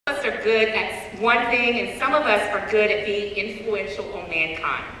are good at one thing, and some of us are good at being influential on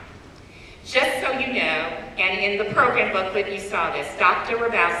mankind. Just so you know, and in the program booklet you saw this, Dr.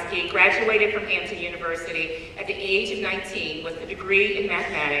 Hrabowski graduated from Hampton University at the age of 19 with a degree in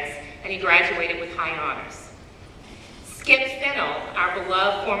mathematics, and he graduated with high honors. Skip Fennell, our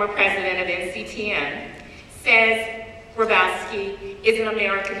beloved former president of NCTM, says Hrabowski is an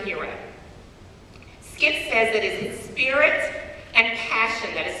American hero. Skip says that it's his spirit and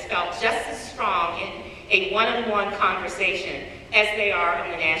passion that is felt just as strong in a one-on-one conversation as they are on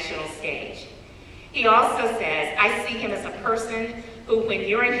the national stage. He also says, I see him as a person who, when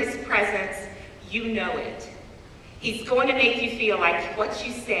you're in his presence, you know it. He's going to make you feel like what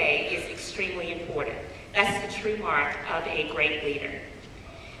you say is extremely important. That's the true mark of a great leader.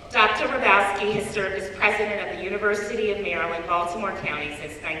 Dr. Hrabowski has served as president of the University of Maryland, Baltimore County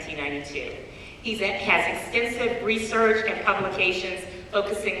since 1992. He has extensive research and publications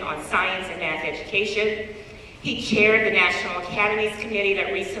focusing on science and math education. He chaired the National Academies Committee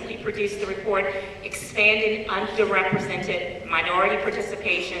that recently produced the report, Expanding Underrepresented Minority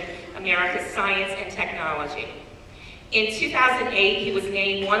Participation, America's Science and Technology. In 2008, he was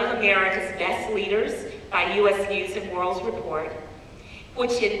named one of America's best leaders by U.S. News and World Report,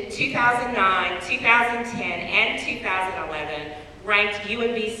 which in 2009, 2010, and 2011 ranked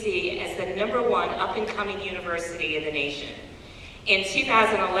UMBC as the #1 up-and-coming university in the nation. In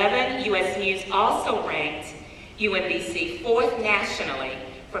 2011, U.S. News also ranked UMBC 4th nationally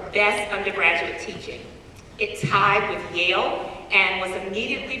for best undergraduate teaching. It tied with Yale and was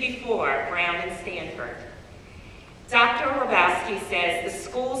immediately before Brown and Stanford. Dr. Hrabowski says the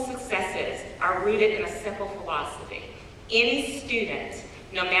school's successes are rooted in a simple philosophy. Any student,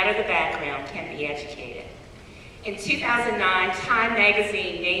 no matter the background, can be educated. In 2009, Time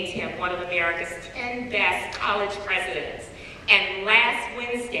magazine named him one of America's 10 best college presidents. And last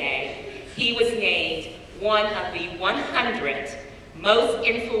Wednesday, he was named one of the 100 most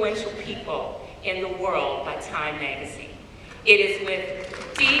influential people in the world by Time magazine. It is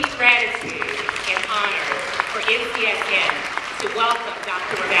with deep gratitude and honor for NCSN to welcome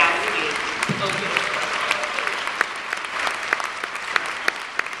Dr. Hrabowski to open the program.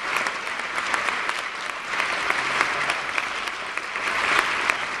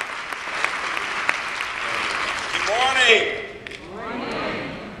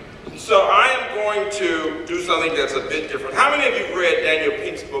 So I am going to do something that's a bit different. How many of you read Daniel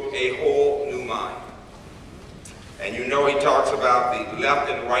Pink's book, A Whole New Mind? And you know he talks about the left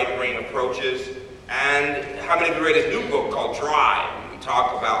and right brain approaches. And how many of you read his new book called Drive? We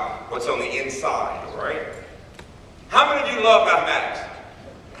talk about what's on the inside, all right? How many of you love mathematics?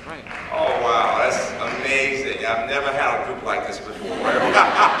 Right. Oh, wow, that's amazing. I've never had a group like this before.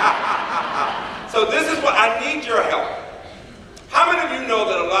 So this is what I need your help. How many of you know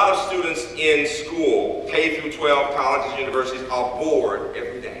that a lot of students in school, K through 12, colleges, universities, are bored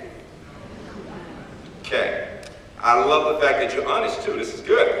every day? Okay. I love the fact that you're honest too. This is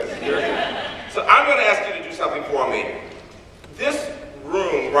good. This is very good. So I'm going to ask you to do something for me. This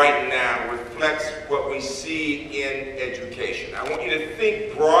room right now reflects what we see in education. I want you to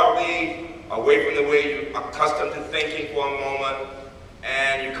think broadly, away from the way you're accustomed to thinking for a moment.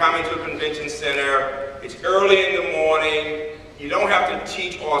 And you come into a convention center. It's early in the morning. You don't have to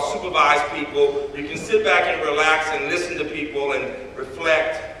teach or supervise people. You can sit back and relax and listen to people and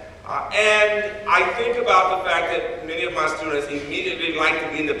reflect. And I think about the fact that many of my students immediately like to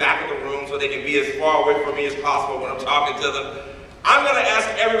be in the back of the room so they can be as far away from me as possible when I'm talking to them. I'm going to ask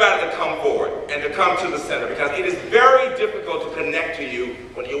everybody to come forward and to come to the center because it is very difficult to connect to you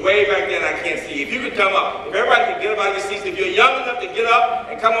when you're way back there and I can't see you. If you could come up, if everybody could get up out of your seats, if you're young enough to get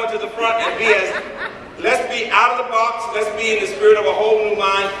up and come onto the front and be as let's be out of the box. Let's be in the spirit of a whole new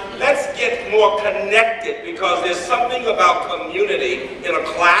mind. Let's get more connected because there's something about community in a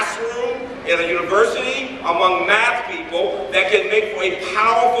classroom, in a university, among math people that can make for a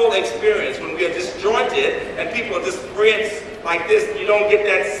powerful experience. When we are disjointed and people are disparate like this, you don't get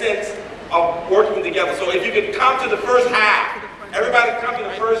that sense of working together. So if you could come to the first half, everybody come to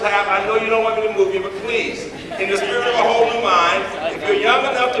the first half. I know you don't want me to move you, but please, in the spirit of a whole new mind, if you're young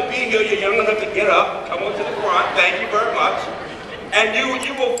enough to be here, you're young enough to get up, come on to the front. Thank you very much. And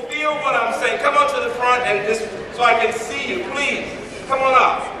you will feel what I'm saying. Come on to the front and this, so I can see you. Please, come on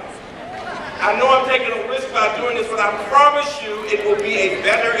up. I know I'm taking a risk by doing this, but I promise you it will be a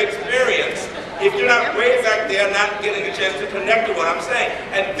better experience if you're not way back there not getting a chance to connect to what I'm saying.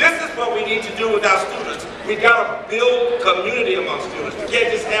 And this is what we need to do with our students. We've got to build community among students. We can't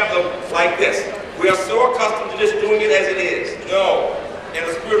just have them like this. We are so accustomed to just doing it as it is. No. In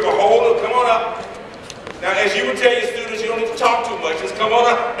the spirit of a whole, come on up. Now, as you would tell your students, you don't need to talk too much. Just come on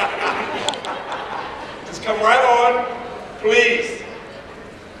up. Come right on, please.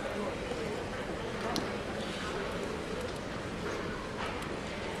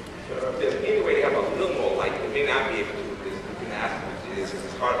 If there's any way to have a little more light, they may not be able to do this. You can ask them to do this.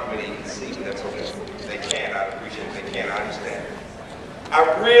 It's hard for me to even see, but that's okay. If they can, I appreciate it. If they can't, I understand. I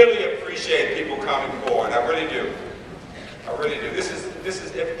really appreciate people coming forward. I really do. I really do. This is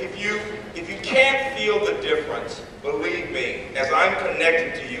if you can't feel the difference, believe me, as I'm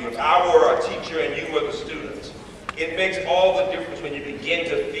connected to you, if I were a teacher and you were the student, it makes all the difference when you begin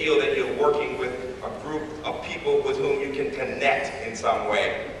to feel that you're working with a group of people with whom you can connect in some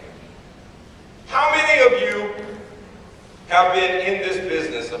way. How many of you have been in this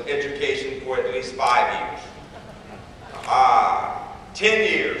business of education for at least 5 years?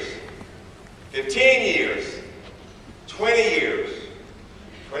 10 years, 15 years, 20 years,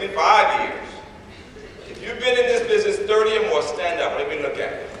 25 years. If you've been in this business 30 or more, stand up. Let me look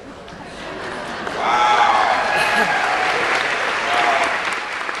at you. Wow.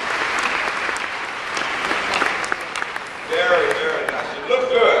 Very, very nice. You look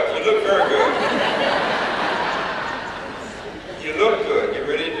good. You look very good. You look good. You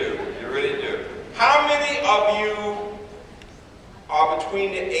really do. You really do. How many of you are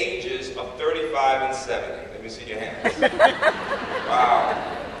between the ages of 35 and 70? Let me see your hands.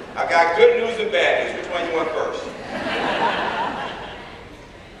 Wow. I got good news and bad news. Which one you want first?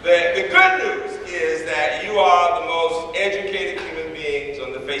 The good news is that you are the most educated human beings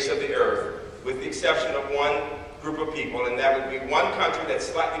on the face of the earth, with the exception of one group of people, and that would be one country that's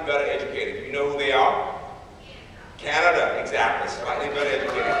slightly better educated. Do you know who they are? Canada, exactly. Slightly better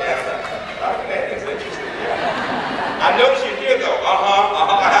educated Canada. Okay, that's interesting. Yeah. I noticed you're here though.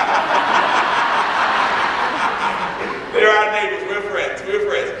 They're our neighbors. We're friends. We're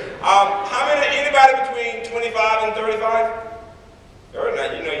friends. How many? Anybody between 25 and 35? Very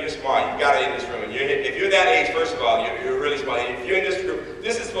nice. You know you're smart. You got it in this room. And if you're that age, first of all, you're really smart. If you're in this group,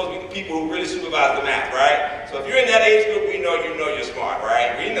 this is supposed to be the people who really supervise the math, right? So if you're in that age group, we know you know you're smart,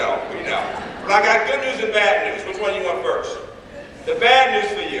 right? We know. But I got good news and bad news. Which one you want first? The bad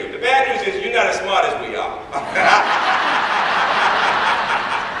news for you. The bad news is you're not as smart as we are.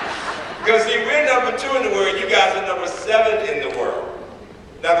 Because see, we're number 2 in the world. You guys are number 7 in the world.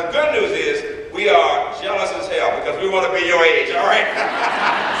 Now the good news is we are jealous as hell because we want to be your age, all right?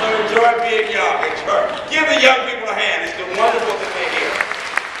 So enjoy being young. Enjoy. Give the young people a hand. It's wonderful that they're here.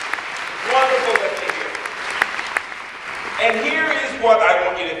 Wonderful that they're here. And here is what I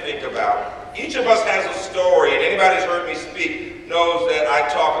want you to think about. Each of us has a story, and anybody who's heard me speak knows that I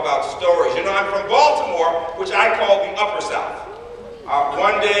talk about stories. You know, I'm from Baltimore, which I call the Upper South.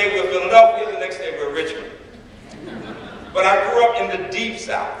 One day we're Philadelphia, the next day we're Richmond. But I grew up in the Deep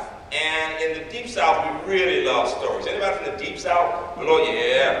South. And in the Deep South, we really love stories. Anybody from the Deep South? Hello,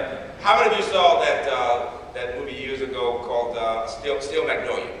 yeah. How many of you saw that movie years ago called Steel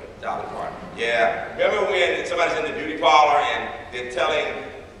Magnolia? Dolly Parton. Yeah. Remember when somebody's in the beauty parlor and they're telling,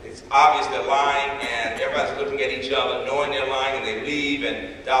 it's obvious they're lying, and everybody's looking at each other, knowing they're lying, and they leave,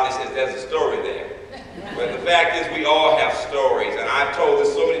 and Dolly says, there's a story there. But the fact is, we all have stories, and I've told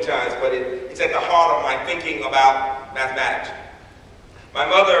this so many times, but it's at the heart of my thinking about mathematics. My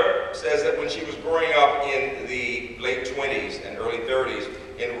mother says that when she was growing up in the late 20s and early 30s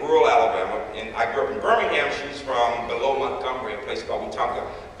in rural Alabama, and I grew up in Birmingham, she's from below Montgomery, a place called Wetumpka,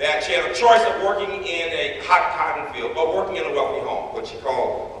 that she had a choice of working in a hot cotton field or working in a wealthy home, what she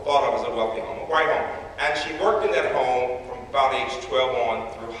thought of as a wealthy home, a white home. And she worked in that home from about age 12 on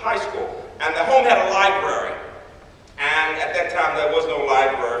through high school. And the home had a library. And at that time, there was no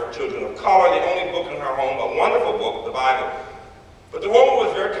library for children of color. The only book in her home, a wonderful book, the Bible. But the woman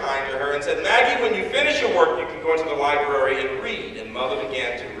was very kind to her and said, Maggie, when you finish your work, you can go into the library and read. And Mother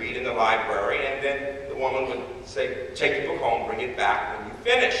began to read in the library, and then the woman would say, take the book home, bring it back when you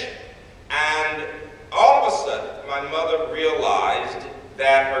finish. And all of a sudden, my mother realized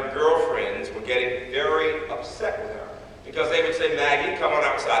that her girlfriends were getting very upset with her because they would say, Maggie, come on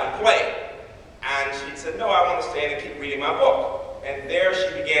outside and play. And she said, no, I want to stay and keep reading my book. And there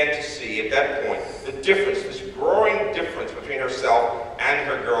she began to see, at that point, the difference, this growing difference between herself and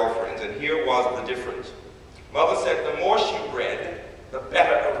her girlfriends. And here was the difference. Mother said the more she read, the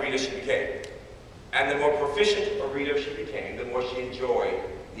better a reader she became. And the more proficient a reader she became, the more she enjoyed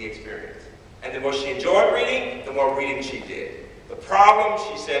the experience. And the more she enjoyed reading, the more reading she did. The problem,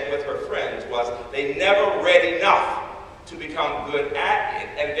 she said, with her friends was they never read enough to become good at it,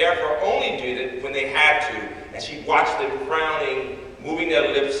 and therefore only did it when they had to. And she watched them frowning, moving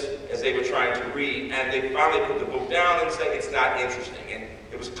their lips as they were trying to read, and they finally put the book down and said, it's not interesting. And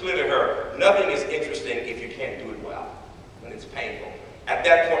it was clear to her, nothing is interesting if you can't do it well, when it's painful. At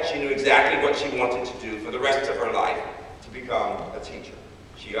that point, she knew exactly what she wanted to do for the rest of her life, to become a teacher.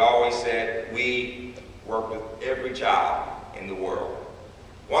 She always said, we work with every child in the world.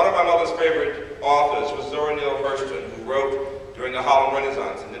 One of my mother's favorite authors was Zora Neale Hurston, who wrote during the Harlem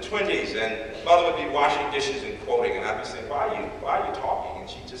Renaissance in the 20s, and Mother would be washing dishes and quoting, and I'd be saying, why are you talking? And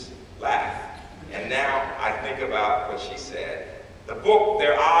she'd just laugh. And now I think about what she said. The book,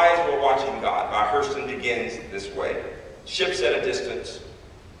 Their Eyes Were Watching God, by Hurston begins this way. Ships at a distance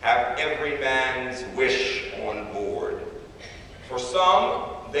have every man's wish on board. For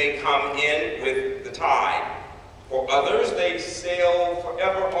some, they come in with the tide. For others, they sail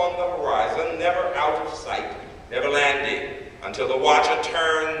forever on the horizon, never out of sight, never landing, until the watcher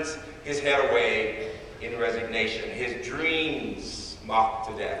turns his head away in resignation. His dreams mocked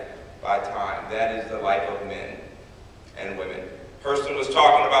to death by time. That is the life of men and women. Hurston was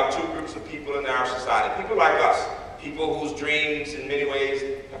talking about two groups of people in our society, people like us, people whose dreams in many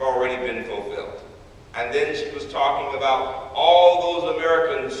ways have already been fulfilled. And then she was talking about all those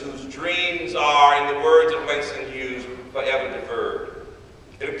Americans whose dreams are, in the words of Winston Hughes, forever deferred.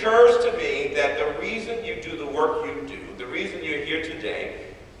 It occurs to me that the reason you do the work you do, the reason you're here today,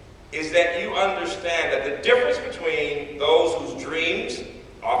 is that you understand that the difference between those whose dreams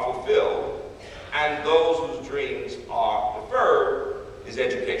are fulfilled and those whose dreams are deferred is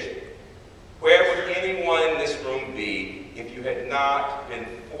education. Where would anyone in this room be if you had not been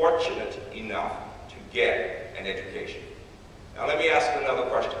fortunate enough to get an education? Now let me ask another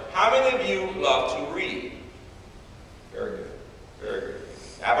question. How many of you love to read? Very good, very good.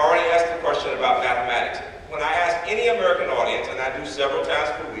 I've already asked the question about mathematics. When I ask any American audience, and I do several times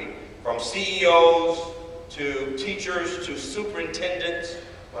per week, from CEOs to teachers to superintendents,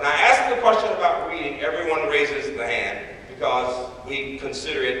 when I ask the question about reading, everyone raises the hand because we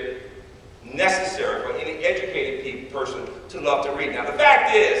consider it necessary for any educated person to love to read. Now the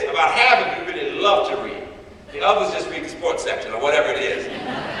fact is, about half of you really love to read. The others just read the sports section or whatever it is.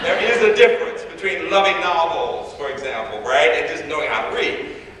 There is a difference between loving novels, for example, right, and just knowing how to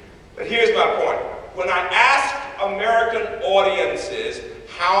read. But here's my point. When I ask American audiences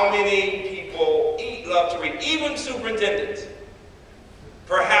how many people love to read, even superintendents,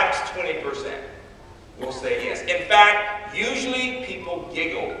 perhaps 20% will say yes. In fact, usually people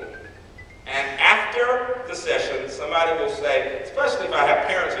giggle. And after the session, somebody will say, especially if I have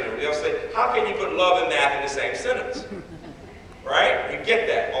parents in the room, they'll say, how can you put love and math in the same sentence? Right? You get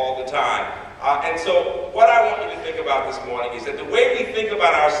that all the time. And so what I want you to think about this morning is that the way we think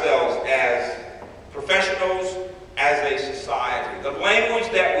about ourselves as professionals, as a society, the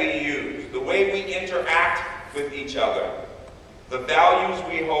language that we use, the way we interact with each other, the values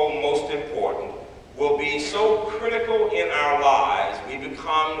we hold most important, will be so critical in our lives, we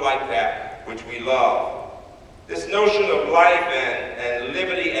become like that which we love. This notion of life and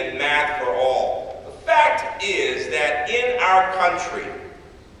liberty and math for all. The fact is that in our country,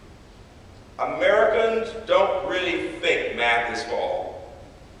 Americans don't really think math is for all.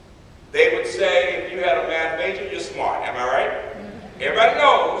 They would say, if you had a math major, you're smart. Am I right? Everybody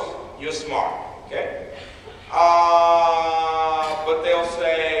knows you're smart. Okay? But they'll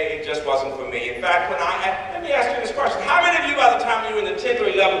say, it just wasn't for me. In fact, let me ask you this question. How many of you, by the time you were in the 10th or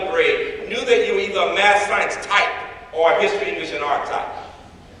 11th grade, knew that you were either a math science type or a history, English, and art type?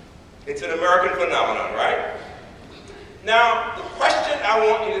 It's an American phenomenon, right? Now, the question I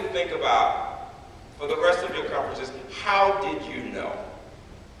want you to think about for the rest of your conference is, how did you know?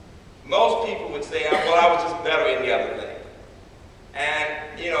 Most people would say, well, I was just better in the other thing.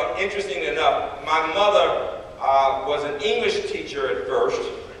 And, you know, interestingly enough, my mother was an English teacher at first,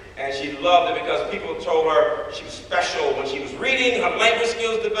 and she loved it because people told her she was special when she was reading. Her language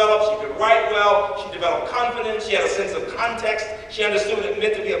skills developed. She could write well. She developed confidence. She had a sense of context. She understood what it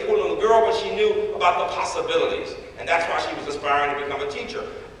meant to be a poor little girl, but she knew about the possibilities. And that's why she was aspiring to become a teacher.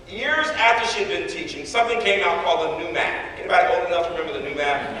 Years after she had been teaching, something came out called the New Math. Anybody old enough to remember the New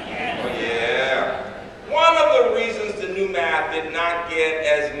Math? Oh, yeah. One of the reasons the New Math did not get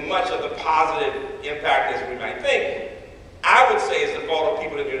as much of the positive impact as we might think, I would say, is the fault of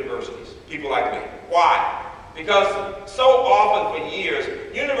people at universities, people like me. Why? Because so often for years,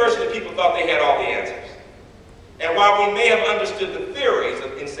 university people thought they had all the answers. And while we may have understood the theories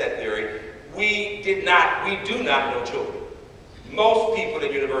of inset theory, we do not know children. Most people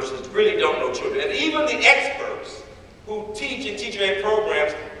at universities really don't know children. And even the experts who teach in teacher aid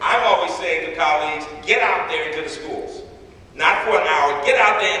programs, I'm always saying to colleagues, get out there into the schools. Not for an hour, get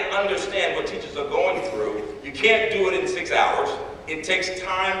out there and understand what teachers are going through. You can't do it in 6 hours. It takes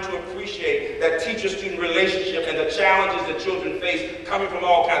time to appreciate that teacher-student relationship and the challenges that children face coming from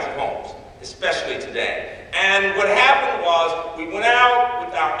all kinds of homes. especially today. And what happened was we went out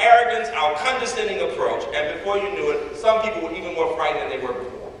with our arrogance, our condescending approach, and before you knew it, some people were even more frightened than they were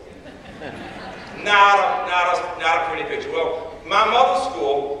before. Not a pretty picture. Well, my mother's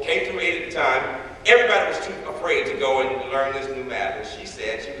school, K through 8 at the time, everybody was too afraid to go and learn this new math. And she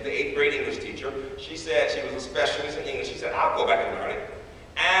said, she was the 8th grade English teacher. She said she was a specialist in English. She said, I'll go back and learn it.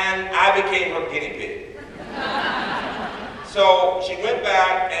 And I became her guinea pig. So she went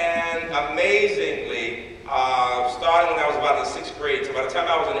back and amazingly, starting when I was about in the 6th grade, so by the time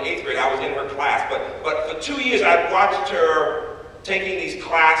I was in the 8th grade, I was in her class. But for 2 years, I watched her taking these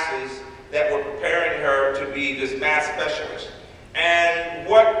classes that were preparing her to be this math specialist. And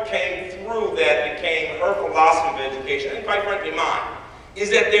what came through that became her philosophy of education, and quite frankly mine, is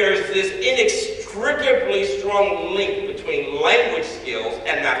that there is this inextricably strong link between language skills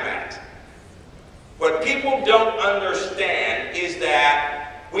and mathematics. What people don't understand is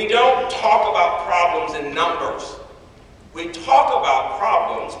that we don't talk about problems in numbers. We talk about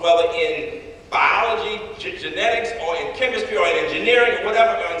problems, whether in biology, genetics, or in chemistry, or in engineering, or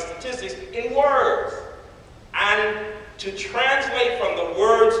whatever, or in statistics, in words. And to translate from the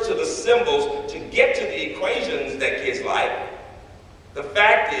words to the symbols to get to the equations that kids like, the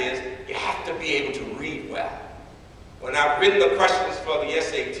fact is you have to be able to read well. When I've written the questions for the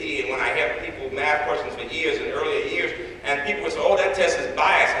SAT, and when I have people math questions for years and earlier years, and people would say, oh, that test is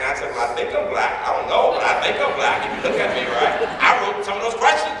biased, and I said, well, I think I'm black. I don't know, but I think I'm black. If you look at me, right? I wrote some of those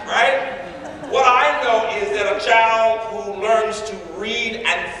questions, right? What I know is that a child who learns to read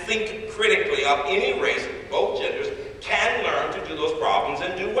and think critically of any race, both genders, can learn to do those problems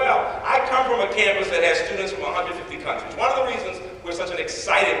and do well. I come from a campus that has students from 150 countries. One of the reasons we're such an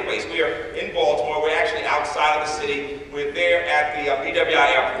exciting place, we are in Baltimore, we're actually outside of the city, we're there at the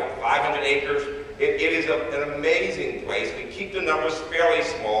BWI airport, 500 acres. It is an amazing place. We keep the numbers fairly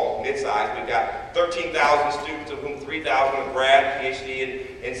small, mid-sized. We've got 13,000 students, of whom 3,000 are grad,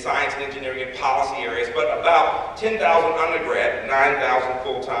 PhD in science and engineering and policy areas, but about 10,000 undergrad, 9,000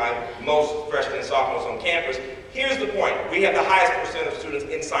 full-time, most freshmen and sophomores on campus. Here's the point. We have the highest percent of students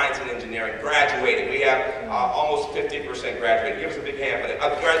in science and engineering graduating. We have almost 50% graduating. Give us a big hand for that.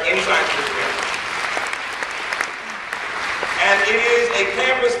 In science and engineering. And it is a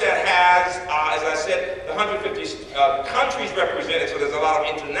campus that has, as I said, the 150 countries represented, so there's a lot of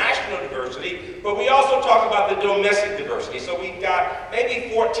international diversity, but we also talk about the domestic diversity. So we've got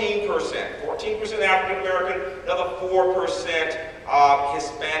maybe 14% African American, another 4%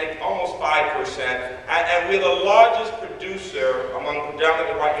 Hispanic, almost 5%, and we're the largest producer among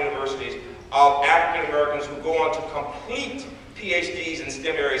predominantly white universities of African Americans who go on to complete PhDs in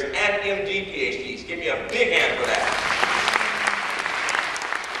STEM areas and MD PhDs. Give me a big hand for that.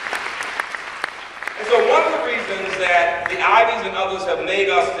 And so one of the reasons that the Ivies and others have made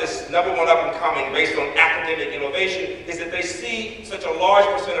us this #1 up-and-coming based on academic innovation is that they see such a large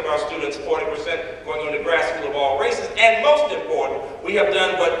percent of our students, 40%, going on to grad school of all races, and most important, we have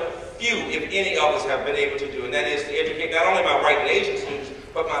done what few, if any, others have been able to do, and that is to educate not only my white and Asian students,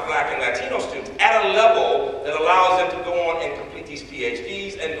 but my black and Latino students at a level that allows them to go on and complete these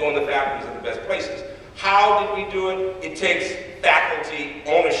PhDs and go in the faculties of the best places. How did we do it? It takes faculty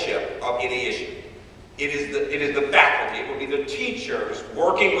ownership of any issue. It is the faculty, it will be the teachers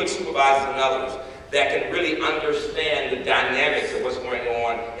working with supervisors and others that can really understand the dynamics of what's going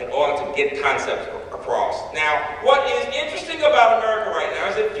on in order to get concepts across. Now, what is interesting about America right now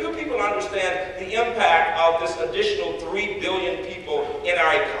is that few people understand the impact of this additional 3 billion people in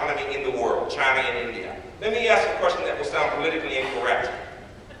our economy in the world, China and India. Let me ask a question that will sound politically incorrect.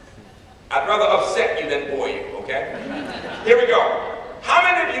 I'd rather upset you than bore you, okay? Here we go. How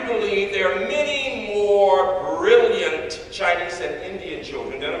many of you believe there are many more brilliant Chinese and Indian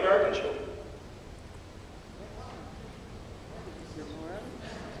children than American children?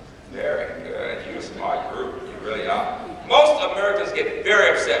 Very good. You're a smart group. You really are. Most Americans get very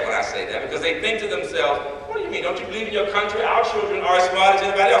upset when I say that because they think to themselves, what do you mean? Don't you believe in your country? Our children are as smart as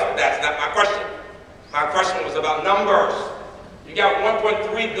anybody else. But that's not my question. My question was about numbers. You got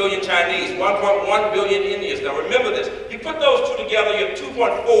 1.3 billion Chinese, 1.1 billion Indians. Now remember this, you put those two together, you have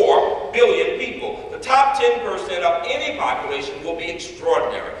 2.4 billion people. The top 10% of any population will be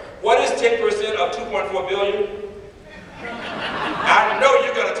extraordinary. What is 10% of 2.4 billion? I know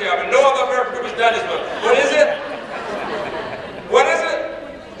you're going to tell me. No other American group has done this one. What is it? What is it?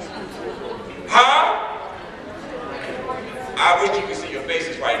 Huh? I wish you could see your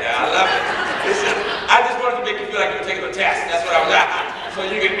faces right now. I love it. Listen, I just wanted to make you feel like you were taking a test. That's what I was at. So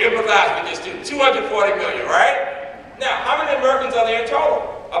you can empathize with this student. 240 million, right? Now, how many Americans are there in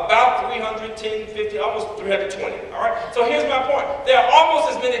total? about 310, 50, almost 320, all right? So here's my point. There are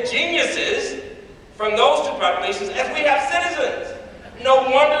almost as many geniuses from those two populations as we have citizens. No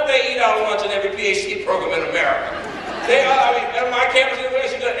wonder they eat out lunch in every PhD program in America. They are, I mean, at my campus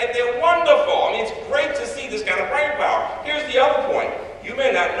university, and they're wonderful. I mean, it's great to see this kind of brain power. Here's the other point. You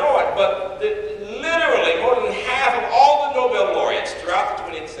may not know it, but literally more than half of all the Nobel laureates throughout the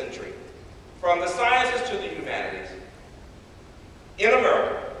 20th century, from the sciences to the humanities, in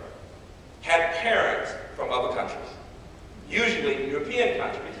America, had parents from other countries, usually European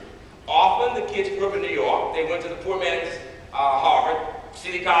countries. Often the kids grew up in New York. They went to the poor man's Harvard,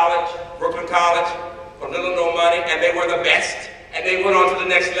 City College, Brooklyn College, for little or no money, and they were the best. And they went on to the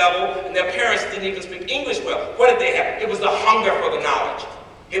next level, and their parents didn't even speak English well. What did they have? It was the hunger for the knowledge.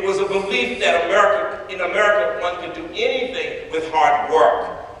 It was a belief that in America, one could do anything with hard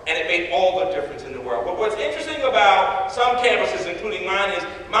work. And it made all the difference in the world. But what's interesting about some campuses, including mine, is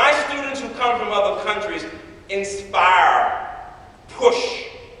my students who come from other countries inspire, push,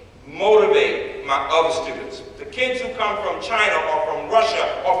 motivate my other students. The kids who come from China or from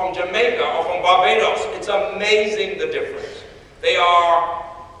Russia or from Jamaica or from Barbados, it's amazing the difference. They are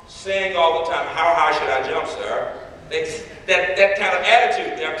saying all the time, how high should I jump, sir? That kind of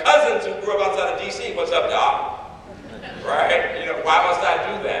attitude. Their cousins who grew up outside of D.C., what's up, Doc? Right? You know, why must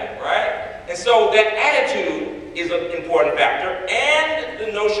I do that, right? And so that attitude is an important factor, and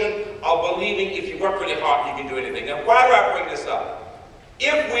the notion of believing if you work really hard, you can do anything. Now, why do I bring this up?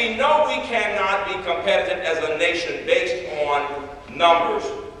 If we know we cannot be competitive as a nation based on numbers,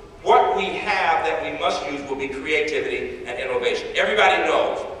 what we have that we must use will be creativity and innovation. Everybody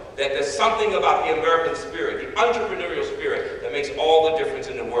knows that there's something about the American spirit, the entrepreneurial spirit, that makes all the difference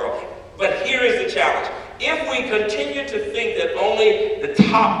in the world. But here is the challenge. If we continue to think that only the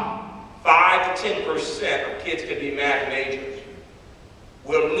top 5 to 10% of kids can be math majors,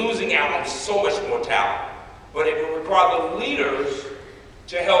 we're losing out on so much more talent. But it will require the leaders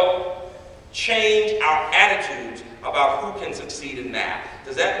to help change our attitudes about who can succeed in math.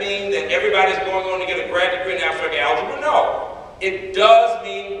 Does that mean that everybody's going on to get a grad degree in abstract algebra? No. It does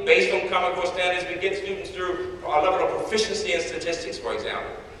mean, based on Common Core standards, we get students through a level of proficiency in statistics, for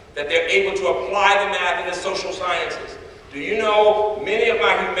example, that they're able to apply the math in the social sciences. Do you know many of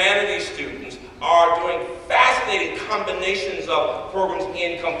my humanities students are doing fascinating combinations of programs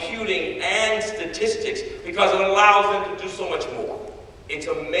in computing and statistics because it allows them to do so much more. It's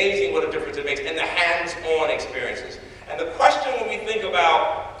amazing what a difference it makes, and the hands-on experiences. And the question when we think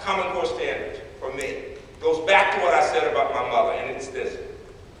about Common Core standards, for me, goes back to what I said about my mother, and it's this.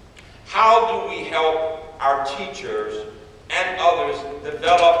 How do we help our teachers and others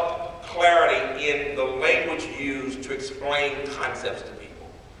develop clarity in the language used to explain concepts to people?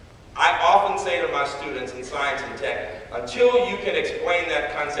 I often say to my students in science and tech, until you can explain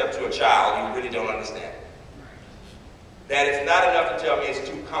that concept to a child, you really don't understand it. That it's not enough to tell me it's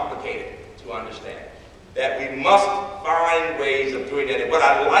too complicated to understand. That we must find ways of doing that. And what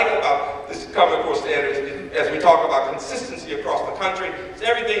I like about this Common Core standards is, as we talk about consistency across the country, it's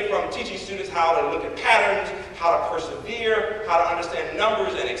everything from teaching students how to look at patterns, how to persevere, how to understand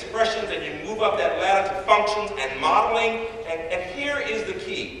numbers and expressions, and you move up that ladder to functions and modeling. And here is the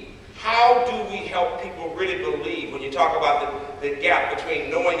key. How do we help people really believe, when you talk about the gap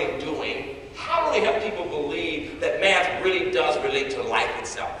between knowing and doing, how do we help people believe that math really does relate to life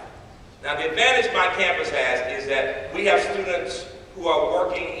itself? Now, the advantage my campus has is that we have students who are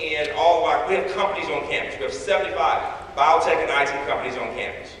working in we have companies on campus. We have 75 biotech and IT companies on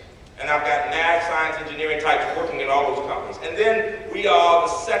campus. And I've got math, science, engineering types working in all those companies. And then we are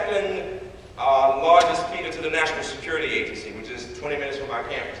the second largest feeder to the National Security Agency, which is 20 minutes from our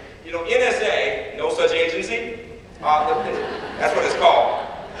campus. You know, NSA, no such agency, that's what it's called.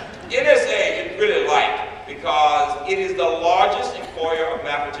 NSA you really like because it is the largest employer of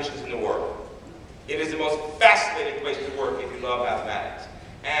mathematicians in the world. It is the most fascinating place to work if you love mathematics.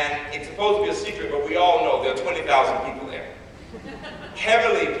 And it's supposed to be a secret, but we all know there are 20,000 people there.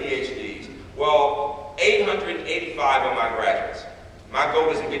 Heavily PhDs. Well, 885 are my graduates. My goal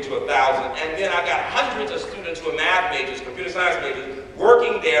is to get to 1,000. And then I got hundreds of students who are math majors, computer science majors,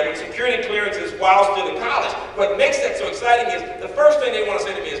 working there with security clearances while still in college. What makes that so exciting is the first thing they want to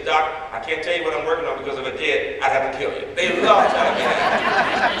say to me is, Doc, I can't tell you what I'm working on because if I did, I'd have to kill you. They love telling me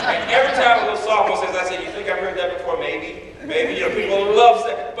that. And every time a little sophomore says, I say, you think I've heard that before? Maybe. Maybe, you know, people love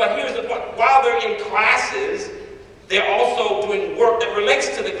that. But here's the point. While they're in classes, they're also doing work that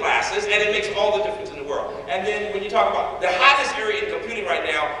relates to the classes, and it makes all the difference in the world. And then when you talk about the hottest area in computing right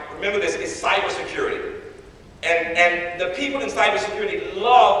now, remember this, is cybersecurity. And the people in cybersecurity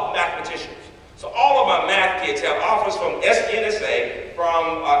love mathematicians. So all of my math kids have offers from NSA,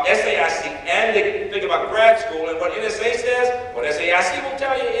 from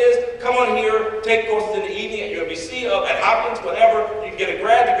take courses in the evening at UMBC, at Hopkins, whatever. You can get a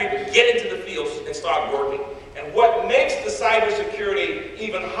grad degree, but get into the field and start working. And what makes the cybersecurity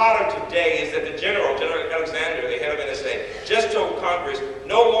even hotter today is that the General Alexander, the head of NSA, just told Congress,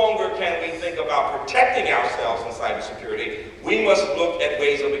 no longer can we think about protecting ourselves in cybersecurity. We must look at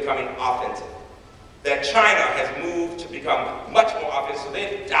ways of becoming offensive. That China has moved to become much more offensive. So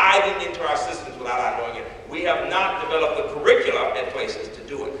they're diving into our systems without our knowing it. We have not developed the curriculum at places to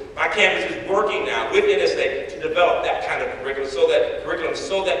do it. My campus is working now with NSA to develop that kind of curriculum so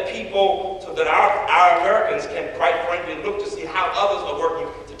that people, so that our Americans can, quite frankly, look to see how others are working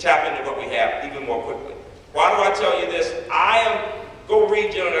to tap into what we have even more quickly. Why do I tell you this? Go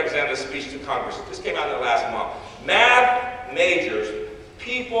read General Alexander's speech to Congress. This came out in the last month. Math majors,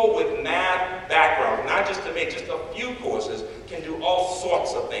 people with math backgrounds, not just to make just a few courses, can do all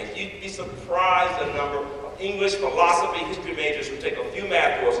sorts of things. You'd be surprised at the number of English, philosophy, history majors who take a few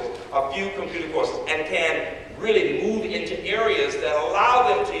math courses, a few computer courses, and can really move into areas that allow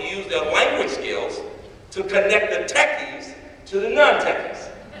them to use their language skills to connect the techies to the non-techies.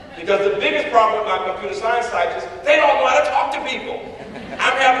 Because the biggest problem with my computer science scientists, they don't know how to talk to people.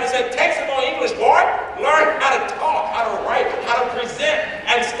 I'm having to say, take some more English, boy. Learn how to talk, how to write, how to present,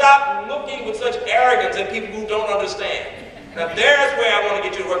 and stop looking with such arrogance at people who don't understand. Now there's where I want to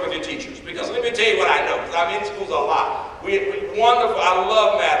get you to work with your teachers, because let me tell you what I know, because I'm in schools a lot. We're wonderful, I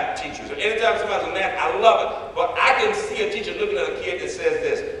love math teachers. Anytime somebody's in math, I love it. But I can see a teacher looking at a kid that says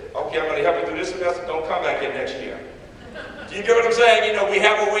this, okay, I'm going to help you through this semester, don't come back here next year. Do you get what I'm saying? You know, we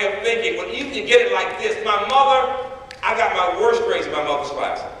have a way of thinking. Well, you can get it like this. My mother, I got my worst grades in my mother's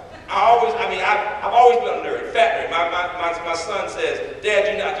class. I've always been a nerd, fat nerd. My son says,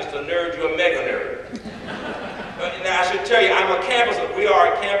 Dad, you're not just a nerd, you're a mega nerd. Now I should tell you, we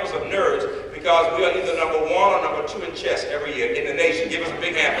are a campus of nerds because we are either #1 or #2 in chess every year in the nation. Give us a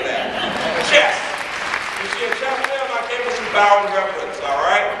big hand for that. Chess. You see a chess player on my campus, you bow in reverence, all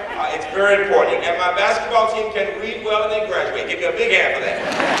right? It's very important. And my basketball team can read well and they graduate. Give me a big hand for that.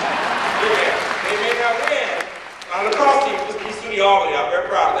 Big hand. They may not win. On the lacrosse team, just be SUNY Albany. I'm very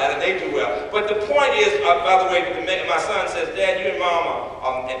proud of that, and they do well. But the point is, by the way, my son says, Dad, you and Mom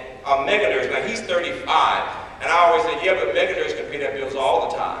are mega nerds. Now, he's 35. And I always say, yeah, but mega nerds can pay their bills all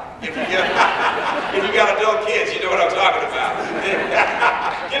the time. If you got adult kids, you know what I'm talking about.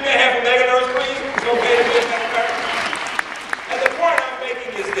 Give me a hand for mega nerds, please. Go pay the bills. And the point I'm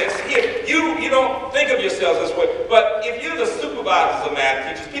making is this. Here, you don't think of yourselves this way, but if you're the supervisors of math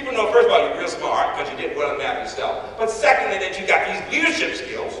teachers, people know, first of all, you're real smart because you did well in math yourself. But secondly, that you got these leadership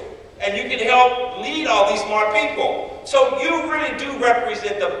skills, and you can help lead all these smart people. So you really do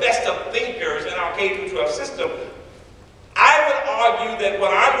represent the best of thinkers in our K-12 system. I would argue that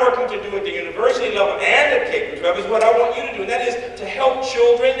what I'm working to do at the university level and at K-12 is what I want you to do, and that is to help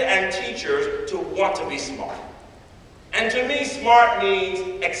children and teachers to want to be smart. And to me, smart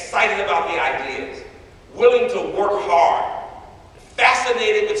means excited about the ideas, willing to work hard,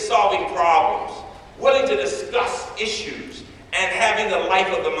 fascinated with solving problems, willing to discuss issues, and having the life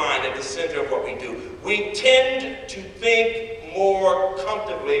of the mind at the center of what we do. We tend to think more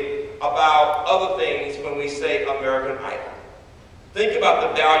comfortably about other things when we say American Idol. Think about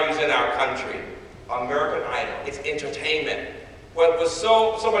the values in our country. American Idol, it's entertainment. What was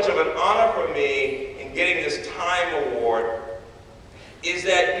so much of an honor for me in getting this Time Award is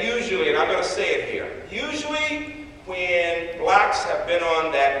that usually, and I'm going to say it here, usually when blacks have been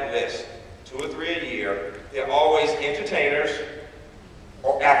on that list, 2 or 3 a year, they're always entertainers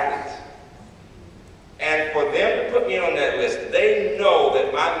or athletes. And for them to put me on that list, they know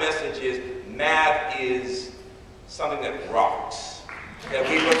that my message is math is something that rocks. That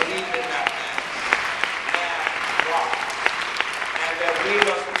we believe in mathematics. Math rocks. And that we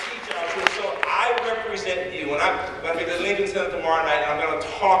must teach our children. So I represent you. And I'm going to be at the Lincoln Center tomorrow night, and I'm going to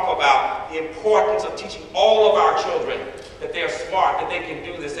talk about the importance of teaching all of our children that they're smart, that they can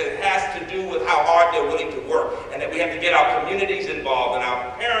do this, that it has to do with how hard they're willing to work, and that we have to get our communities involved, and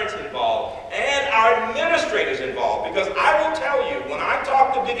our parents involved, and our administrators involved. Because I will tell you, when I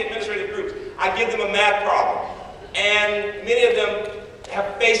talk to big administrative groups, I give them a math problem. And many of them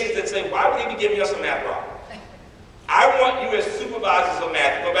have faces that say, why would he be giving us a math problem? I want you as supervisors of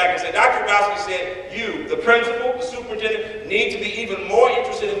math to go back and say, Dr. Hrabowski said, you, the principal, the superintendent, need to be even more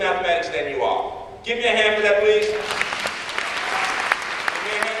interested in mathematics than you are. Give me a hand for that, please.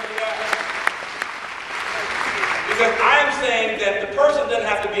 Because I'm saying that the person doesn't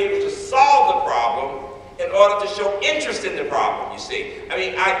have to be able to solve the problem in order to show interest in the problem, you see. I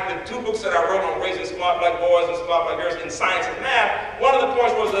mean, the 2 books that I wrote on raising smart black boys and smart black girls in science and math, one of the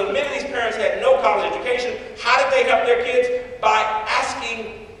points was that many of these parents had no college education. How did they help their kids? By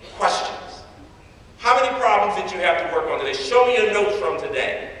asking questions. How many problems did you have to work on today? Show me your notes from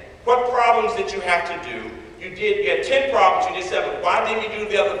today. What problems did you have to do? You had 10 problems, you did 7. Why didn't you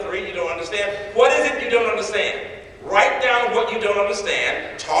do the other 3? You don't understand. What is it you don't understand? Write down what you don't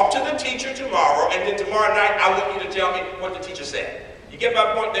understand, talk to the teacher tomorrow, and then tomorrow night I want you to tell me what the teacher said. You get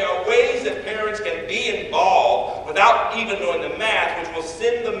my point? There are ways that parents can be involved without even knowing the math, which will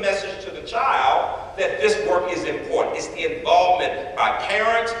send the message to the child that this work is important. It's the involvement by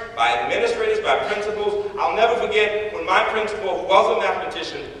parents, by administrators, by principals. I'll never forget when my principal, who was a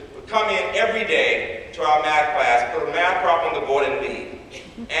mathematician, would come in every day to our math class, put a math problem on the board and leave.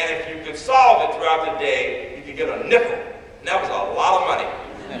 And if you could solve it throughout the day, you could get a nickel. And that was a lot of money.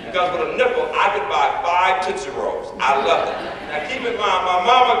 Because with a nickel, I could buy 5 Tootsie Rolls. I loved it. Now keep in mind, my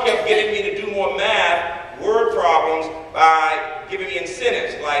mama kept getting me to do more math, word problems, by giving me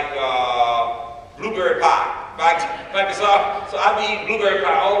incentives like blueberry pie. So I'd be eating blueberry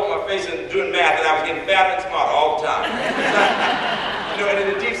pie all over my face and doing math, and I was getting fatter and smarter all the time. You know, and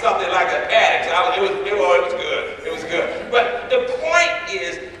in the deep south, they like an addict. So it was good. It was good. But the point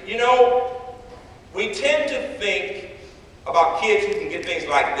is, you know, we tend to think about kids who can get things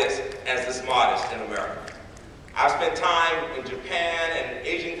like this as the smartest in America. I've spent time in Japan and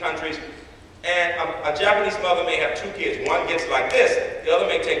Asian countries, and a Japanese mother may have 2 kids. One gets like this, the other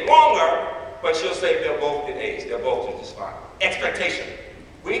may take longer, but she'll say they'll both get A's. They'll both do just fine. Expectation.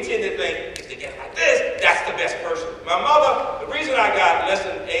 We tend to think if they get like this, that's the best person. My mother, the reason I got less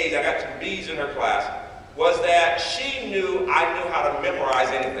than A's, I got 2 B's in her class, was that she knew I knew how to memorize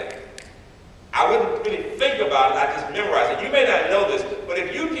anything. I wouldn't really think about it, I just memorize it. You may not know this, but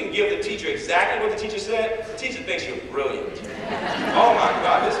if you can give the teacher exactly what the teacher said, the teacher thinks you're brilliant. Oh my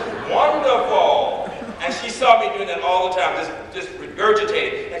God, this is wonderful. And she saw me doing that all the time, just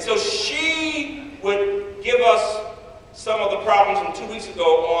regurgitating. And so she would give us some of the problems from 2 weeks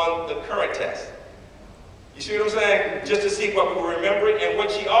ago on the current test. You see what I'm saying? Just to see what we were remembering. And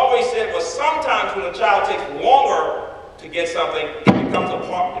what she always said was sometimes when a child takes longer to get something, it becomes a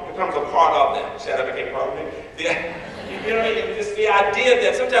part of them. See how that became part of me? You know, it's the idea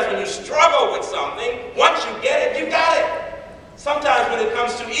that sometimes when you struggle with something, once you get it, you got it. Sometimes when it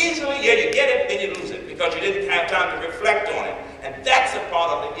comes too easily, yeah, you get it, then you lose it because you didn't have time to reflect on it. And that's a part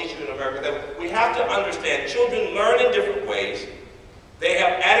of the issue in America that we have to understand. Children learn in different ways. They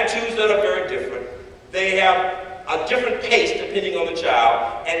have attitudes that are very different. They have a different pace depending on the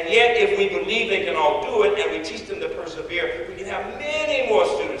child, and yet if we believe they can all do it and we teach them to persevere, we can have many more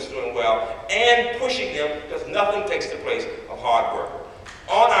students doing well and pushing them because nothing takes the place of hard work.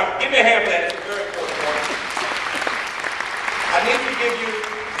 Give me a hand for that, it's a very important point. I need to give you,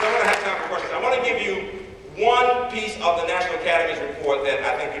 because I want to have time for questions, I want to give you one piece of the National Academy's report that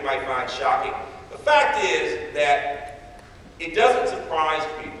I think you might find shocking. The fact is that it doesn't surprise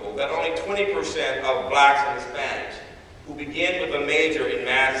people that only 20% of blacks and Hispanics who begin with a major in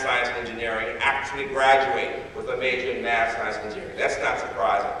math, science, and engineering actually graduate with a major in math, science, and engineering. That's not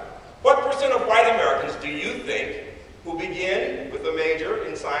surprising. What percent of white Americans do you think who begin with a major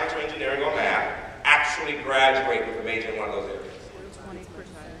in science or engineering or math actually graduate with a major in one of those areas? 20%.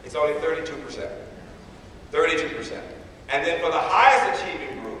 It's only 32%. 32%. And then for the highest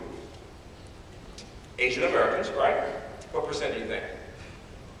achieving group, Asian Americans, right? What percent do you think?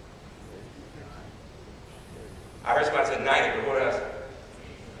 I heard somebody say 90, but what else?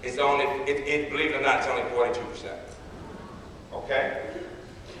 It's only, believe it or not, it's only 42%. Okay?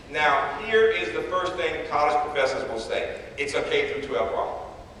 Now, here is the first thing college professors will say. It's a K through 12 problem.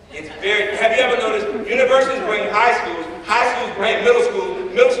 It's very, have you ever noticed, universities bring high schools bring middle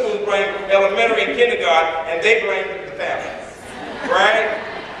schools bring elementary and kindergarten, and they blame the family. Right?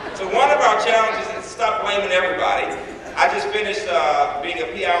 So one of our challenges is to stop blaming everybody. I just finished being a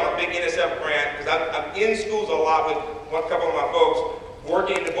PI on a big NSF grant because I'm in schools a lot with a couple of my folks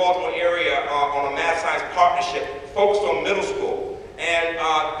working in the Baltimore area on a math-science partnership focused on middle school. And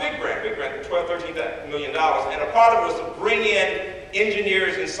big grant, $12, $13 million. And a part of it was to bring in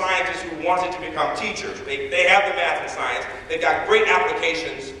engineers and scientists who wanted to become teachers. They have the math and science. They've got great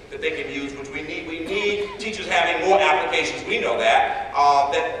applications that they can use, which we need. We need teachers having more applications. We know that.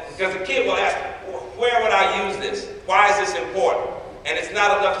 Because the kid will ask, where would I use this? Why is this important? And it's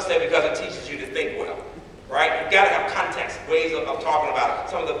not enough to say because it teaches you to think well, right? You've got to have context, ways of talking about it.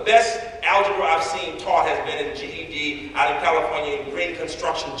 Some of the best algebra I've seen taught has been in GED out in California in green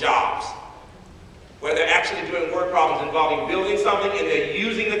construction jobs, where they're actually doing word problems involving building something and they're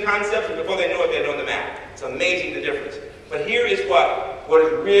using the concepts, and before they know it, they're doing the math. It's amazing the difference. But here is what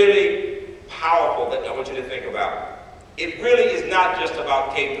is really powerful that I want you to think about. It really is not just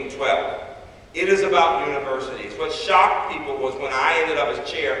about K through 12. It is about universities. What shocked people was when I ended up as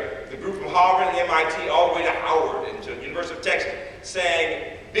chair, the group from Harvard and MIT all the way to Howard and to the University of Texas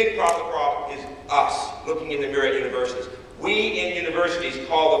saying, big part of the problem is us looking in the mirror at universities. We in universities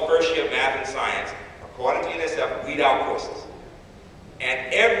call the first year of math and science, according to NSF, weed out courses.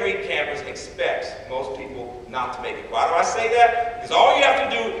 And every campus expects most people not to make it. Why do I say that? Because all you have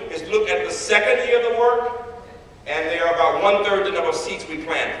to do is look at the second year of the work, and they are about 1/3 the number of seats we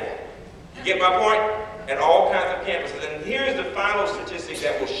planned for. You get my point? And all kinds of campuses. And here's the final statistic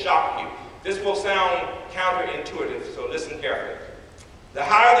that will shock you. This will sound counterintuitive, so listen carefully. The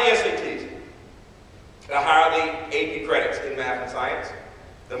higher the SATs, the higher the AP credits in math and science,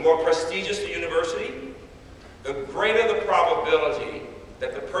 the more prestigious the university, the greater the probability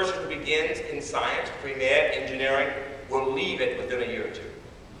that the person who begins in science, pre-med, engineering, will leave it within a year or two.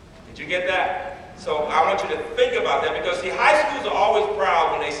 Did you get that? So I want you to think about that, because see, high schools are always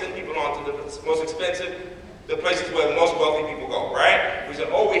proud when they send people on to the most expensive, the places where the most wealthy people go, right? We say,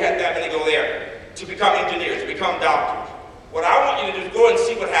 oh, we had that many go there to become engineers, to become doctors. What I want you to do is go and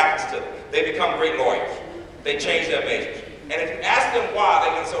see what happens to them. They become great lawyers. They change their majors. And if you ask them why,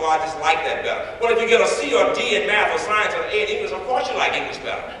 they're going to say, well, I just like that better. Well, if you get a C or D in math or science or an A in English, of course you like English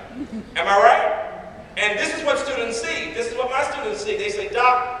better. Am I right? And this is what students see. This is what my students see. They say,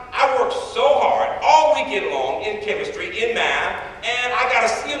 Doc, I worked so hard all weekend long in chemistry, in math, and I got a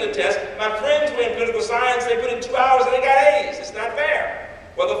C on the test. My friends were in political science, they put in 2 hours and they got A's. It's not fair.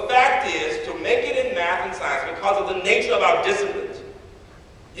 Well, the fact is, to make it in math and science, because of the nature of our disciplines,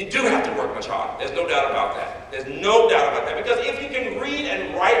 you do have to work much harder. There's no doubt about that. There's no doubt about that. Because if you can read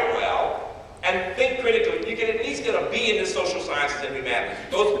and write well and think critically, you can at least get a B in the social sciences and humanities.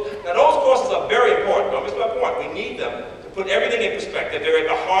 Now those courses are very important. Don't miss my point. We need them to put everything in perspective. They're at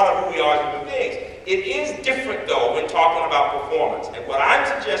the heart of who we are as human beings. It is different, though, when talking about performance. And what I'm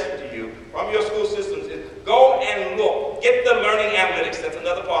suggesting to you from your school systems is go and look. Get the learning analytics. That's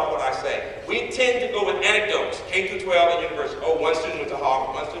another part of what I say. We tend to go with anecdotes, K through 12 at university. Oh, one student went to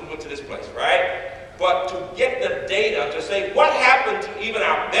Harvard, one student went to this place, right? But to get the data to say what happened to even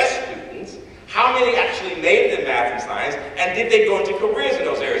our best students, how many actually made it in math and science, and did they go into careers in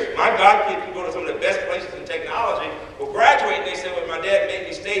those areas? My god kids who go to some of the best places in technology will graduate and they say, well, my dad made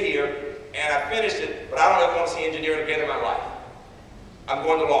me stay here and I finished it, but I don't ever want to see engineering again in my life. I'm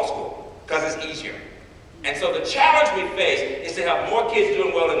going to law school because it's easier. And so the challenge we face is to have more kids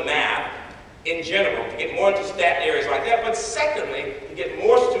doing well in math in general, to get more into stat areas like that, but secondly, to get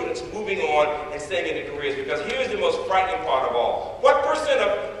more students moving on and staying in the careers, because here's the most frightening part of all. What percent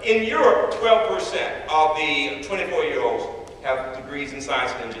of, in Europe, 12% of the 24-year-olds have degrees in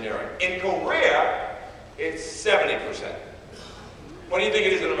science and engineering. In Korea, it's 70%. What do you think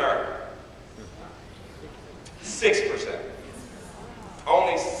it is in America? 6%.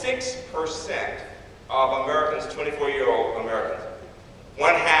 Only 6% of Americans, 24-year-old Americans. 1/2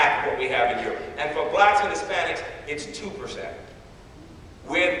 of what we have in Europe. And for blacks and Hispanics, it's 2%.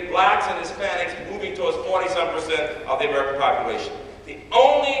 With blacks and Hispanics moving towards 40-some% of the American population. The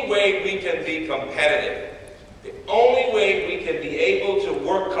only way we can be competitive, the only way we can be able to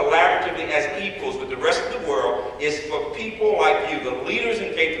work collaboratively as equals with the rest of the world is for people like you, the leaders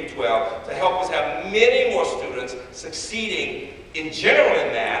in K through 12, to help us have many more students succeeding in general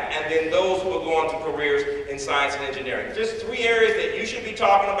in math, and then those who will go on to careers in science and engineering. Just 3 areas that you should be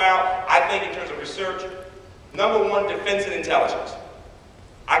talking about, I think, in terms of research. Number 1, defense and intelligence.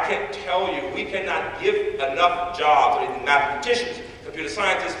 I can tell you, we cannot give enough jobs to mathematicians, computer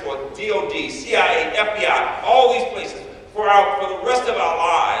scientists, for DOD, CIA, FBI, all these places. For the rest of our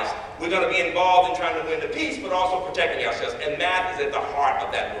lives, we're going to be involved in trying to win the peace, but also protecting ourselves, and math is at the heart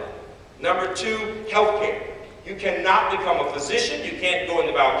of that work. Number 2, healthcare. You cannot become a physician, you can't go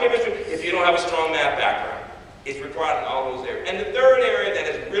into biochemistry if you don't have a strong math background. It's required in all those areas. And the third area that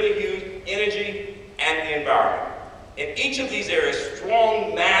is really huge, energy and the environment. In each of these areas,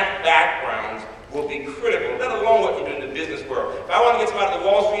 strong math backgrounds will be critical, let alone what you do in the business world. If I want to get somebody to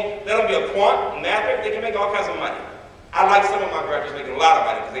Wall Street, let them be a quant, a math, they can make all kinds of money. I like some of my graduates making a lot of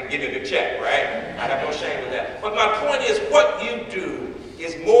money because they can give me a good check, right? I have no shame in that. But my point is, what you do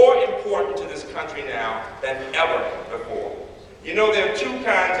is more important to this country now than ever before. You know, there are 2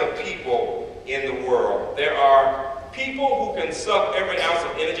 kinds of people in the world. There are people who can suck every ounce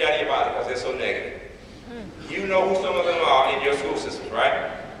of energy out of your body because they're so negative. You know who some of them are in your school systems,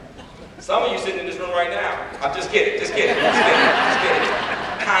 right? Some of you sitting in this room right now. I'm just kidding, just kidding, just kidding, just kidding.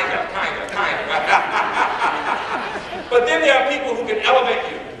 Kinda. But then there are people who can elevate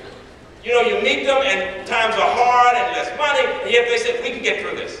you. You know, you meet them and times are hard and less money, and yet they say, we can get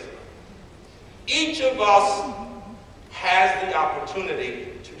through this. Each of us has the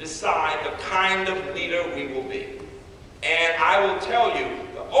opportunity to decide the kind of leader we will be. And I will tell you,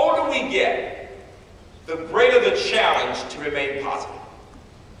 the older we get, the greater the challenge to remain positive.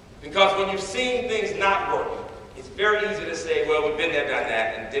 Because when you've seen things not work, it's very easy to say, well, we've been there, done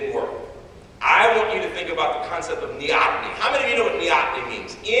that, and it didn't work. I want you to think about the concept of neoteny. How many of you know what neoteny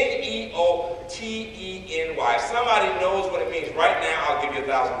means? Neoteny. If somebody knows what it means right now, I'll give you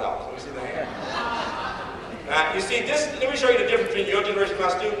 $1,000. Let me see the hand. You see, let me show you the difference between your generation and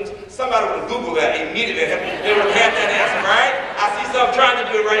my students. Somebody would Google that immediately. They would have that answer, right? I see some trying to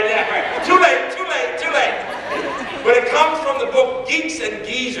do it right now. Right? Too late. But it comes from the book Geeks and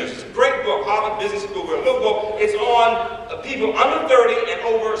Geezers. It's a great book, Harvard Business School. A little book. It's on people under 30 and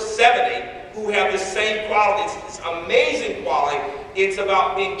over 70 who have the same quality. It's amazing quality. It's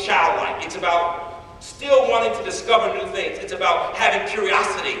about being childlike. It's about still wanting to discover new things. It's about having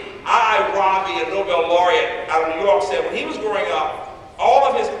curiosity. Hrabowski, a Nobel laureate out of New York, said when he was growing up, all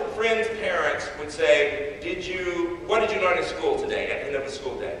of his friends' parents would say, what did you learn in school today, at the end of the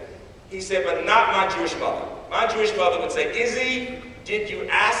school day? He said, but not my Jewish mother. My Jewish mother would say, Izzy, did you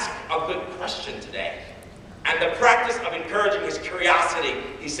ask a good question today? And the practice of encouraging his curiosity,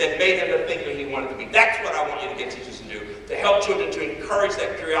 he said, made him the thinker he wanted to be. That's what I want you to get teachers to do, to help children to encourage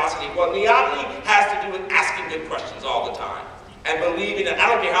that curiosity. Well, neoteny has to do with asking good questions all the time and believing that, I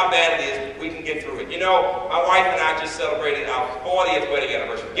don't care how bad it is, we can get through it. You know, my wife and I just celebrated our 40th wedding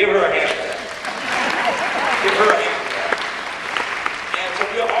anniversary. Give her a hand for that. Give her a hand for that. And so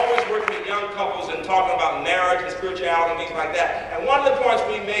we're always working with young couples and talking about marriage and spirituality and things like that. And one of the points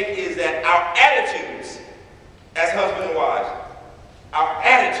we make is that our attitudes as husbands and wives, our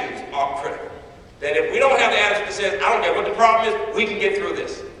attitudes are critical. That if we don't have the attitude that says, I don't care what the problem is, we can get through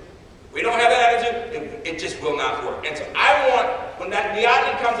this. We don't have that attitude, it just will not work. And so I want, when that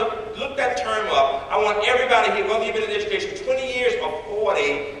neoteny comes up, look that term up, I want everybody here, whether you've been in education 20 years or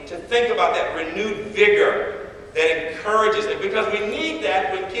 40, to think about that renewed vigor that encourages it. Because we need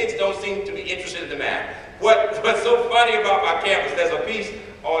that when kids don't seem to be interested in the math. What's so funny about my campus, there's a piece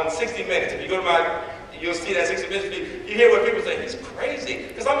on 60 Minutes. If you go to you'll see that 60 Minutes, you hear what people say, he's crazy.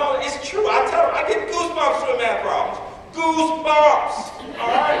 Because it's true, I tell them, I get goosebumps doing math problems. Goosebumps,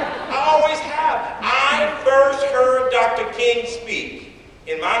 all right? I always have. I first heard Dr. King speak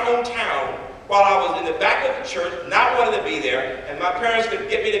in my hometown while I was in the back of the church, not wanting to be there, and my parents could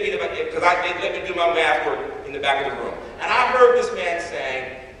get me to be there because they let me do my math work in the back of the room. And I heard this man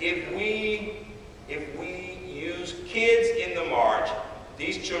saying, if we use kids in the march,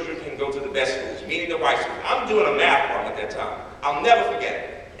 these children can go to the best schools, meaning the right schools. I'm doing a math problem at that time. I'll never forget it.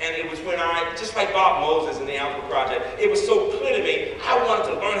 And it was when just like Bob Moses in the Alpha Project, it was so clear to me, I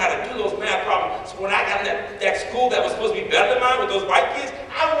wanted to learn how to do those math problems. So when I got in that school that was supposed to be better than mine with those white kids,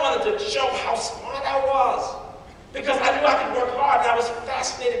 I wanted to show how smart I was. Because I knew I could work hard, and I was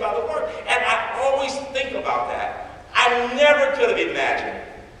fascinated by the work. And I always think about that. I never could have imagined,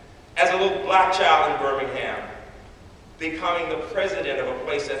 as a little black child in Birmingham, becoming the president of a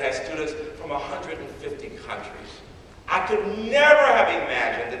place that has students from 150 countries. I could never have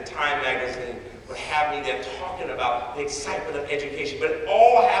imagined that Time magazine would have me there talking about the excitement of education, but it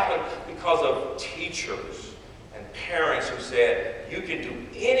all happened because of teachers and parents who said, you can do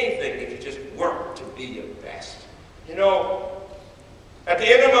anything if you just work to be your best. You know, at the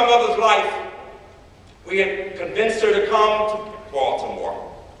end of my mother's life, we had convinced her to come to Baltimore.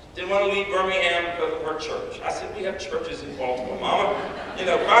 Didn't want to leave Birmingham because of her church. I said, we have churches in Baltimore, Mama. You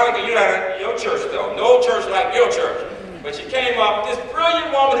know, finally, you had your church, though. No church like your church. But she came up, this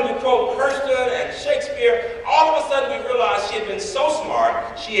brilliant woman who could quote Hurston and Shakespeare. All of a sudden, we realized she had been so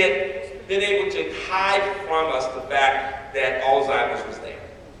smart, she had been able to hide from us the fact that Alzheimer's was there.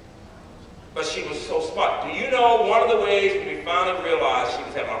 But she was so smart. Do you know one of the ways when we finally realized she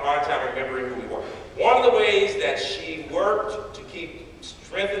was having a hard time remembering who we were? One of the ways that she worked to keep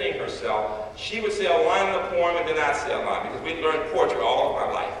strengthening herself, she would say a line in a poem and then I'd say a line, because we'd learned poetry all of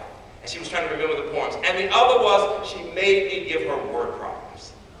my life. And she was trying to remember the poems. And the other was, she made me give her word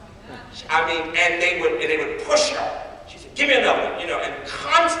problems. And they would push her. She said, give me another one, you know, and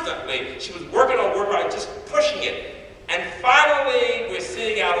constantly she was working on word problems, just pushing it. And finally, we're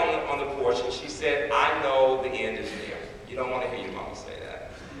sitting out on the porch, and she said, I know the end is near. You don't want to hear your mama say that.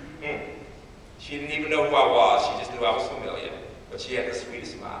 She didn't even know who I was. She just knew I was familiar. But she had the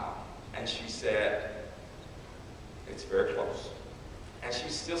sweetest smile. And she said, it's very close. And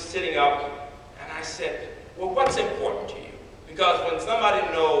she's still sitting up. And I said, well, what's important to you? Because when somebody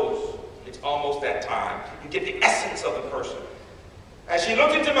knows it's almost that time, you get the essence of the person. And she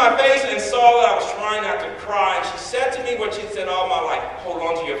looked into my face and saw that I was trying not to cry. And she said to me what she'd said all my life, hold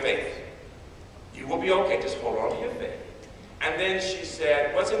on to your faith. You will be okay. Just hold on to your faith. And then she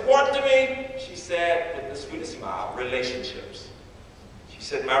said, what's important to me? She said, with the sweetest smile, relationships. She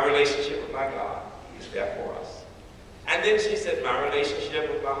said, my relationship with my God, He's there for us. And then she said, my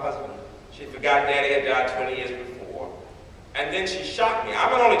relationship with my husband. She forgot Daddy had died 20 years before. And then she shocked me.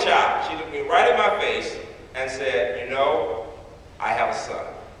 I'm an only child. She looked me right in my face and said, you know, I have a son.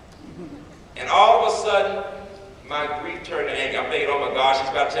 And all of a sudden, my grief turned to anger. I'm thinking, oh my gosh, she's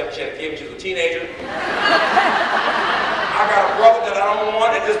about to tell me she had a kid when she was a teenager. I got a brother that I don't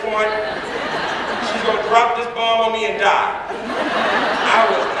want at this point. She's going to drop this bomb on me and die. I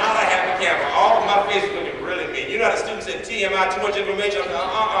was not a happy camper. All of my face was looking really mean. You know how the student said TMI, too much information? I'm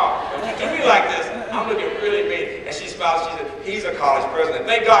like, don't you do me like this. I'm looking really mean. And she smiled. She said, he's a college president.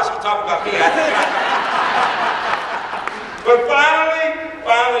 Thank God she was talking about me. But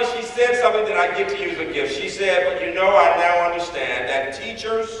finally, she said something that I get to use a gift. She said, but you know, I now understand that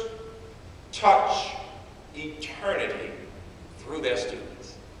teachers touch eternity through their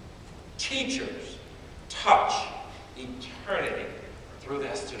students. Teachers touch eternity through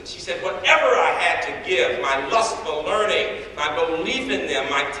their students. She said, whatever I had to give, my lust for learning, my belief in them,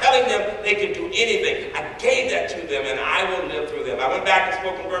 my telling them they could do anything, I gave that to them and I will live through them. I went back and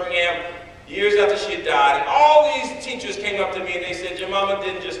spoke in Birmingham years after she had died, and all these teachers came up to me and they said, your mama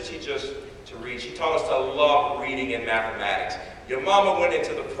didn't just teach us to read, she taught us to love reading and mathematics. Your mama went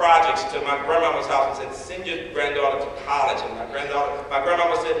into the projects to my grandmama's house and said, send your granddaughter to college. And my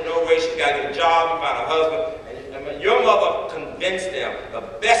grandmama said, no way, she's got to get a job and find a husband. And your mother convinced them the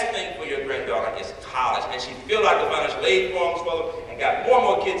best thing for your granddaughter is college. And she filled out the financial aid forms for them and got more and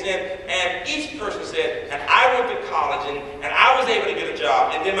more kids in. And each person said, and I went to college and I was able to get a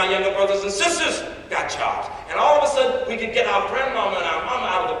job. And then my younger brothers and sisters got jobs. And all of a sudden, we could get our grandmama and our mama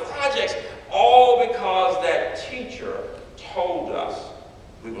out of the projects, all because that teacher told us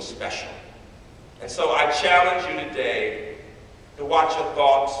we were special. And so I challenge you today to watch your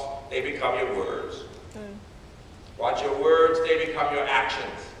thoughts, they become your words. Watch your words, they become your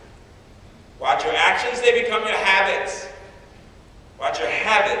actions. Watch your actions, they become your habits. Watch your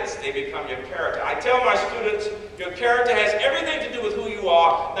habits, they become your character. I tell my students, your character has everything to do with who you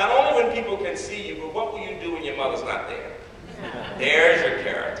are, not only when people can see you, but what will you do when your mother's not there? There's your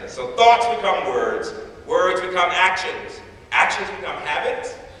character. So thoughts become words, words become actions. Actions become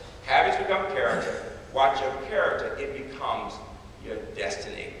habits, habits become character. Watch your character, it becomes your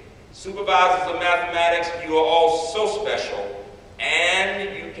destiny. Supervisors of mathematics, you are all so special,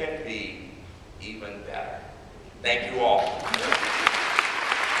 and you can be even better. Thank you all.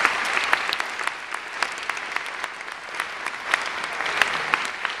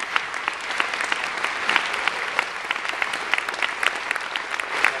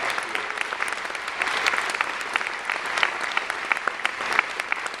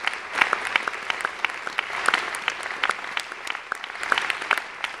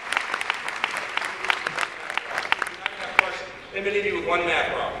 Let me leave you with one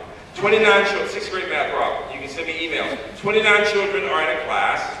math problem. 29 children, 6th grade math problem. You can send me emails. 29 children are in a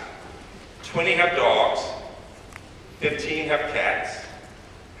class. 20 have dogs. 15 have cats.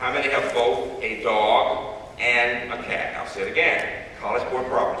 How many have both a dog and a cat? I'll say it again. College board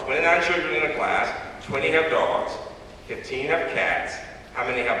problem. 29 children in a class. 20 have dogs. 15 have cats. How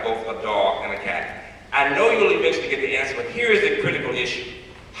many have both a dog and a cat? I know you'll eventually get the answer, but here is the critical issue.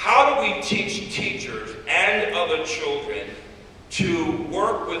 How do we teach teachers and other children to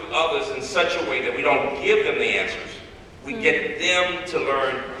work with others in such a way that we don't give them the answers? We get them to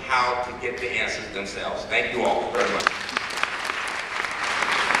learn how to get the answers themselves. Thank you all very much.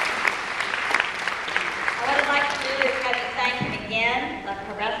 What I'd like to do is have you thank him again. Dr.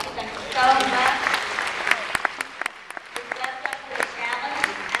 Hrabowski, thank you so much. This left us with a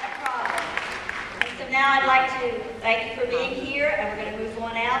challenge and a problem. And so now I'd like to thank you for being here, and we're going to move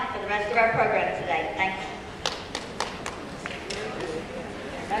on out for the rest of our program today. Thank you.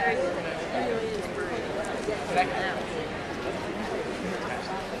 Very good.